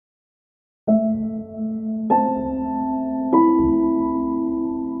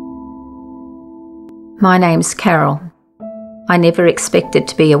My name's Carol. I never expected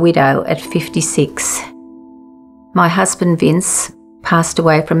to be a widow at 56. My husband Vince passed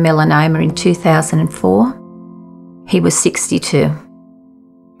away from melanoma in 2004. He was 62.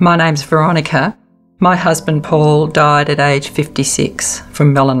 My name's Veronica. My husband Paul died at age 56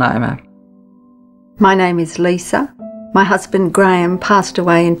 from melanoma. My name is Lisa. My husband Graham passed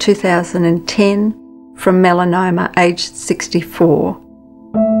away in 2010 from melanoma, aged 64.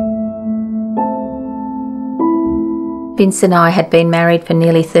 Vince and I had been married for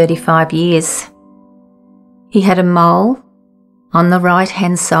nearly 35 years. He had a mole on the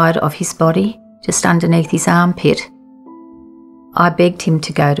right-hand side of his body, just underneath his armpit. I begged him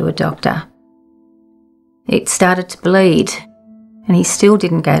to go to a doctor. It started to bleed, and he still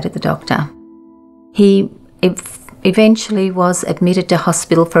didn't go to the doctor. He eventually was admitted to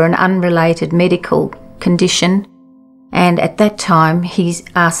hospital for an unrelated medical condition, and at that time he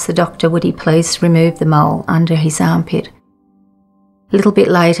asked the doctor would he please remove the mole under his armpit. A little bit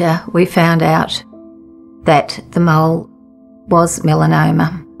later we found out that the mole was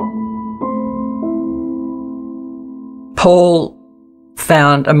melanoma. Paul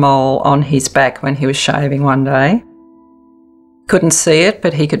found a mole on his back when he was shaving one day. Couldn't see it,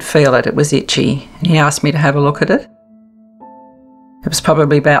 but he could feel it. It was itchy. And he asked me to have a look at it. It was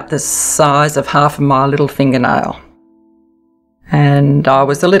probably about the size of half of my little fingernail. And I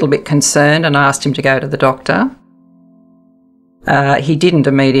was a little bit concerned and asked him to go to the doctor. He didn't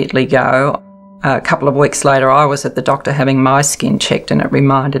immediately go. A couple of weeks later I was at the doctor having my skin checked, and it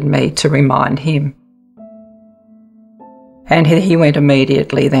reminded me to remind him. And he went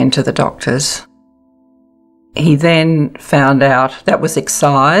immediately then to the doctors. He then found out that was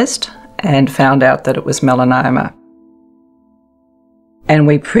excised and found out that it was melanoma. And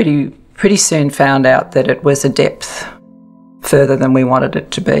we pretty soon found out that it was a depth further than we wanted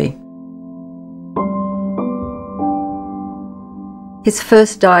it to be. His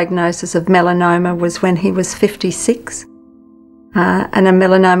first diagnosis of melanoma was when he was 56, and a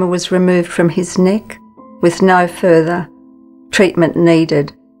melanoma was removed from his neck with no further treatment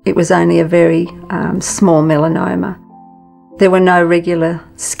needed. It was only a very small melanoma. There were no regular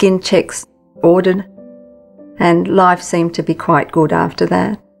skin checks ordered, and life seemed to be quite good after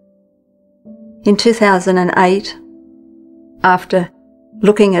that. In 2008, after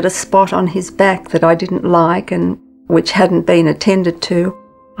looking at a spot on his back that I didn't like and which hadn't been attended to,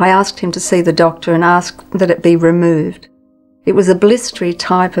 I asked him to see the doctor and asked that it be removed. It was a blistery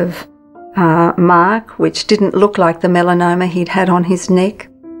type of mark which didn't look like the melanoma he'd had on his neck.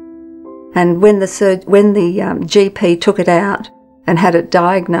 And when the GP took it out and had it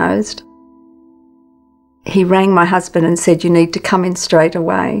diagnosed, he rang my husband and said, "You need to come in straight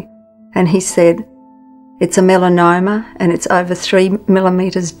away." And he said, "It's a melanoma and it's over 3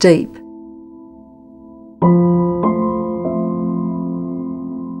 millimetres deep."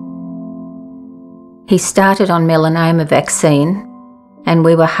 He started on melanoma vaccine, and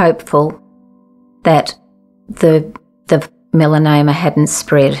we were hopeful that the melanoma hadn't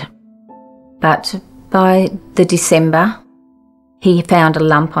spread. But by the December, he found a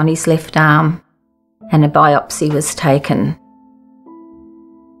lump on his left arm and a biopsy was taken.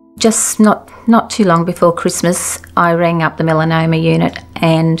 Just not too long before Christmas, I rang up the melanoma unit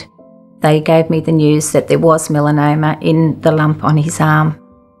and they gave me the news that there was melanoma in the lump on his arm.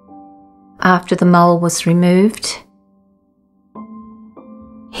 After the mole was removed,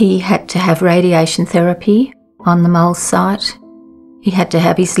 he had to have radiation therapy on the mole site. He had to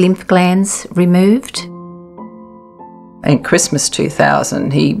have his lymph glands removed. In Christmas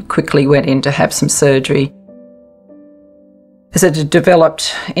 2000, he quickly went in to have some surgery. As it had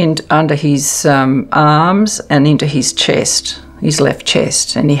developed under his arms and into his chest, his left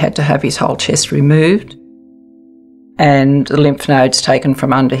chest, and he had to have his whole chest removed and the lymph nodes taken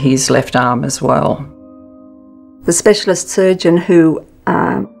from under his left arm as well. The specialist surgeon who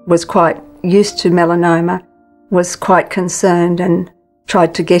was quite used to melanoma was quite concerned and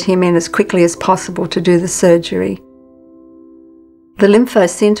tried to get him in as quickly as possible to do the surgery. The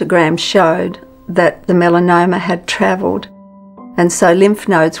lymphoscintigram showed that the melanoma had travelled, and so lymph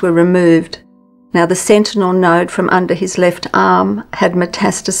nodes were removed. Now the sentinel node from under his left arm had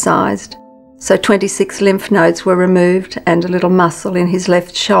metastasised, so 26 lymph nodes were removed and a little muscle in his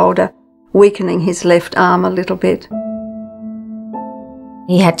left shoulder, weakening his left arm a little bit.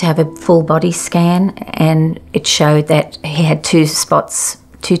 He had to have a full body scan, and it showed that he had 2 spots,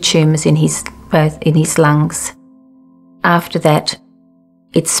 2 tumours both in his lungs. After that,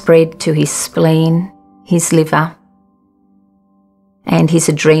 it spread to his spleen, his liver, and his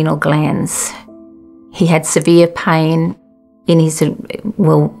adrenal glands. He had severe pain in his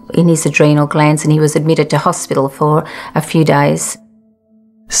adrenal glands, and he was admitted to hospital for a few days.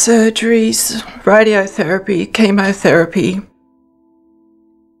 Surgeries, radiotherapy, chemotherapy.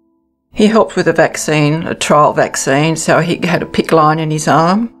 He helped with a vaccine, a trial vaccine, so he had a PICC line in his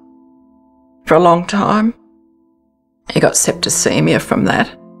arm for a long time. He got septicemia from that.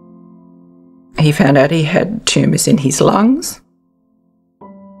 He found out he had tumours in his lungs.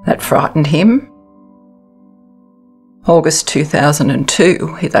 That frightened him. August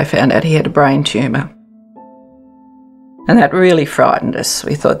 2002, they found out he had a brain tumour. And that really frightened us.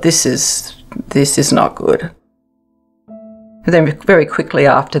 We thought, this is not good. And then very quickly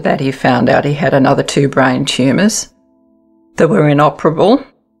after that, he found out he had another 2 brain tumours that were inoperable.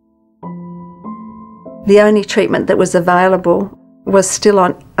 The only treatment that was available was still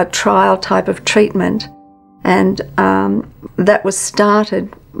on a trial type of treatment, and that was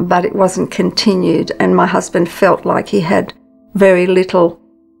started, but it wasn't continued, and my husband felt like he had very little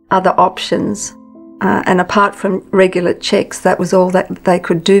other options, and apart from regular checks, that was all that they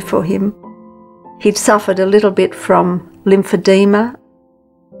could do for him. He'd suffered a little bit from lymphedema,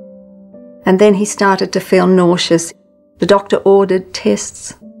 and then he started to feel nauseous. The doctor ordered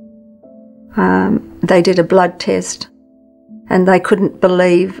tests. They did a blood test, and they couldn't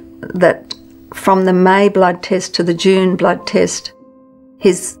believe that from the May blood test to the June blood test,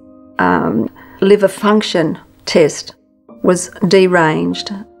 his liver function test was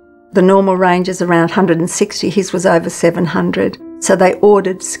deranged. The normal range is around 160, his was over 700. So they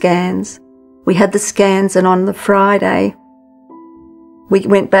ordered scans. We had the scans, and on the Friday, we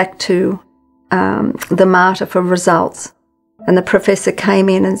went back to the Mater for results. And the professor came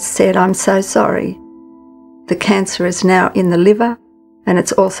in and said, "I'm so sorry. The cancer is now in the liver, and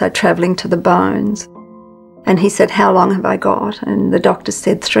it's also travelling to the bones." And he said, "How long have I got?" And the doctor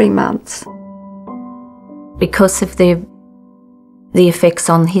said 3 months. Because of the effects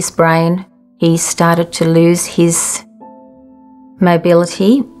on his brain, he started to lose his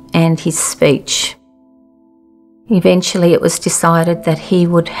mobility and his speech. Eventually it was decided that he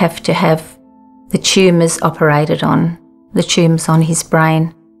would have to have the tumours operated on, the tumours on his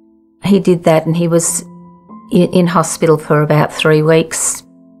brain. He did that, and he was in hospital for about 3 weeks,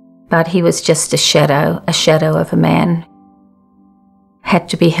 but he was just a shadow of a man. Had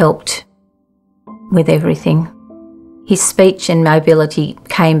to be helped with everything. His speech and mobility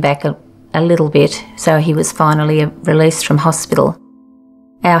came back a little bit, so he was finally released from hospital.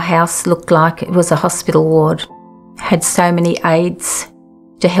 Our house looked like it was a hospital ward. Had so many aides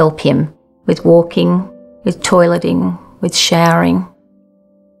to help him with walking, with toileting, with showering.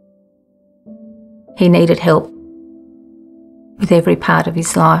 He needed help with every part of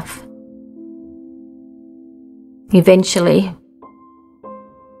his life. Eventually,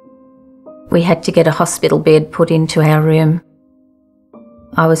 we had to get a hospital bed put into our room.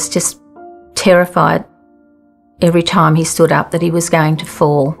 I was just terrified every time he stood up that he was going to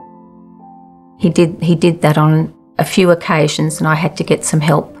fall. He did that on a few occasions, and I had to get some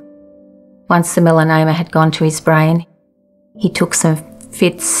help. Once the melanoma had gone to his brain, he took some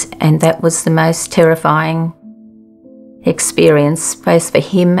fits, and that was the most terrifying experience, both for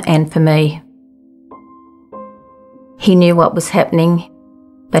him and for me. He knew what was happening,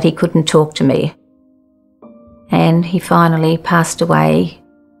 but he couldn't talk to me. And he finally passed away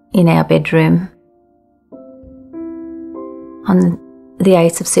in our bedroom on the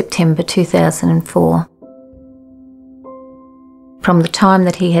 8th of September 2004. From the time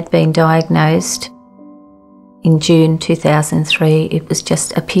that he had been diagnosed in June 2003, it was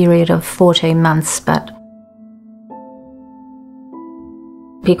just a period of 14 months, but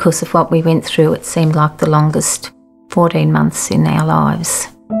because of what we went through, it seemed like the longest 14 months in our lives.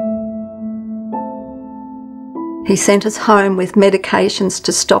 He sent us home with medications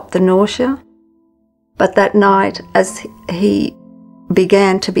to stop the nausea, but that night, as he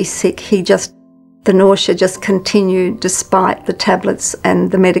began to be sick, the nausea just continued despite the tablets and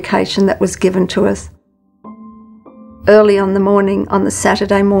the medication that was given to us. Early on the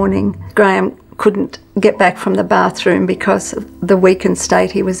Saturday morning, Graham couldn't get back from the bathroom because of the weakened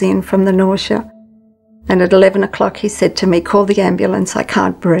state he was in from the nausea. And at 11 o'clock he said to me, "Call the ambulance, I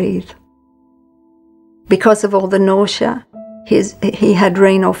can't breathe." Because of all the nausea, he had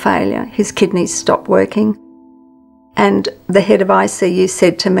renal failure, his kidneys stopped working. And the head of ICU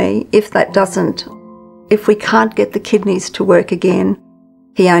said to me, if we can't get the kidneys to work again,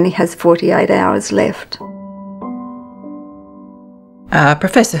 he only has 48 hours left.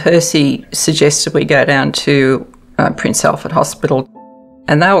 Professor Hersey suggested we go down to Prince Alfred Hospital,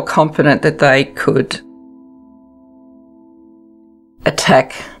 and they were confident that they could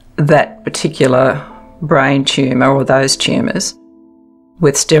attack that particular brain tumour, or those tumours,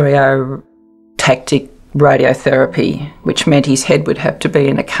 with stereotactic radiotherapy, which meant his head would have to be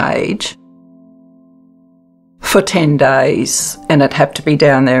in a cage for 10 days, and it had to be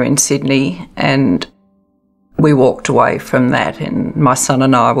down there in Sydney. And we walked away from that, and my son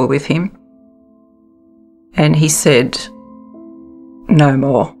and I were with him. And he said, "No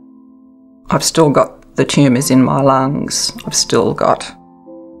more. I've still got the tumours in my lungs. I've still got...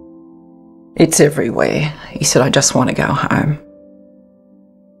 It's everywhere." He said, "I just want to go home."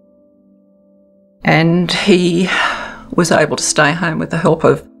 And he was able to stay home with the help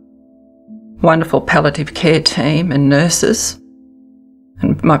of wonderful palliative care team and nurses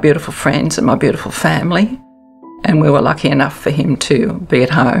and my beautiful friends and my beautiful family. And we were lucky enough for him to be at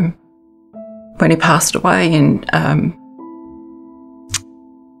home when he passed away in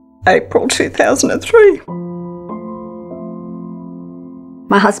April 2003.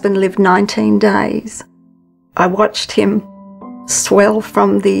 My husband lived 19 days. I watched him swell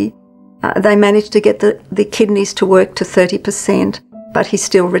from the... they managed to get the kidneys to work to 30%, but he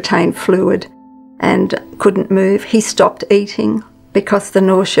still retained fluid and couldn't move. He stopped eating because the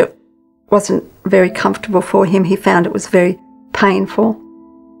nausea wasn't very comfortable for him. He found it was very painful.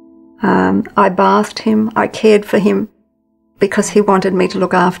 I bathed him. I cared for him because he wanted me to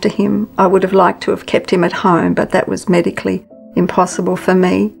look after him. I would have liked to have kept him at home, but that was medically impossible for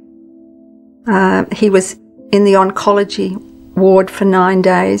me. He was in the oncology ward for 9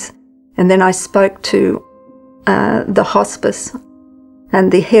 days, and then I spoke to the hospice,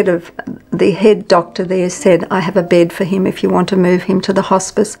 and the head doctor there said, "I have a bed for him if you want to move him to the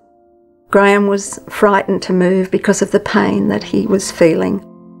hospice." Graham was frightened to move because of the pain that he was feeling.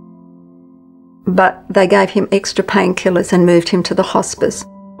 But they gave him extra painkillers and moved him to the hospice,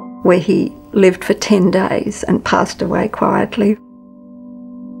 where he lived for 10 days and passed away quietly.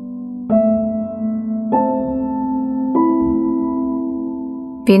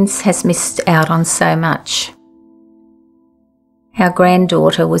 Vince has missed out on so much. Our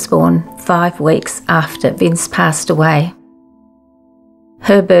granddaughter was born 5 weeks after Vince passed away.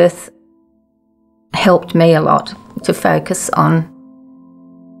 Her birth helped me a lot to focus on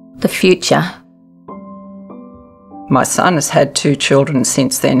the future. My son has had 2 children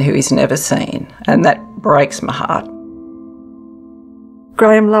since then who he's never seen, and that breaks my heart.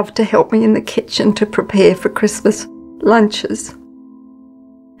 Graham loved to help me in the kitchen to prepare for Christmas lunches.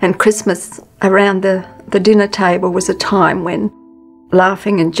 And Christmas around the dinner table was a time when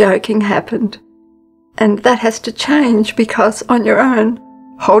laughing and joking happened. And that has to change because on your own,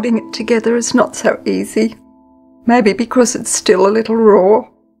 holding it together is not so easy. Maybe because it's still a little raw.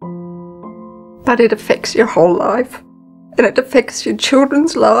 But it affects your whole life. And it affects your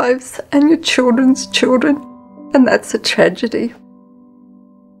children's lives and your children's children. And that's a tragedy.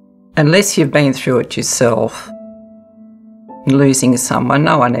 Unless you've been through it yourself, losing someone,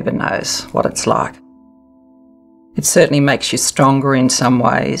 no one ever knows what it's like. It certainly makes you stronger in some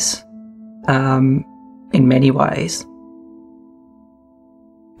ways, in many ways.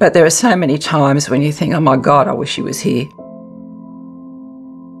 But there are so many times when you think, oh my God, I wish he was here.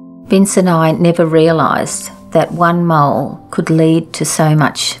 Vince and I never realised that one mole could lead to so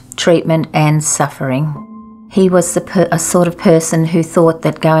much treatment and suffering. He was a sort of person who thought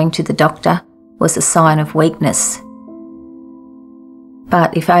that going to the doctor was a sign of weakness.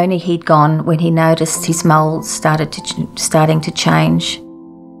 But if only he'd gone when he noticed his mole starting to change,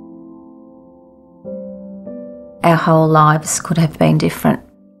 our whole lives could have been different.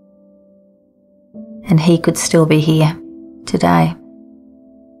 And he could still be here today.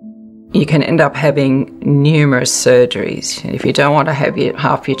 You can end up having numerous surgeries. If you don't want to have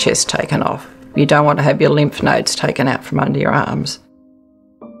half your chest taken off, if you don't want to have your lymph nodes taken out from under your arms,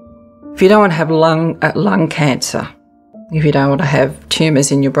 if you don't want to have lung cancer, if you don't want to have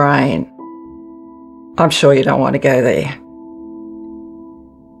tumours in your brain, I'm sure you don't want to go there.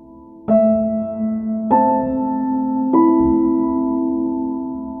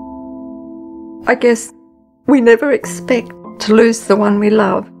 I guess we never expect to lose the one we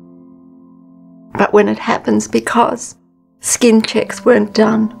love. But when it happens, because skin checks weren't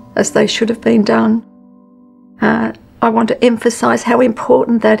done as they should have been done, I want to emphasise how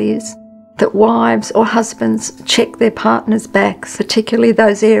important that is, that wives or husbands check their partners' backs, particularly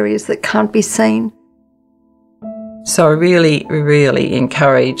those areas that can't be seen. So I really, really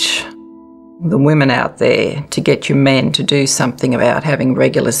encourage the women out there to get your men to do something about having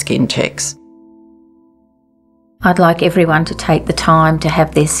regular skin checks. I'd like everyone to take the time to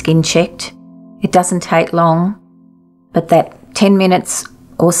have their skin checked. It doesn't take long, but that 10 minutes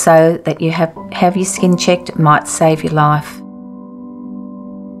or so that you have your skin checked might save your life.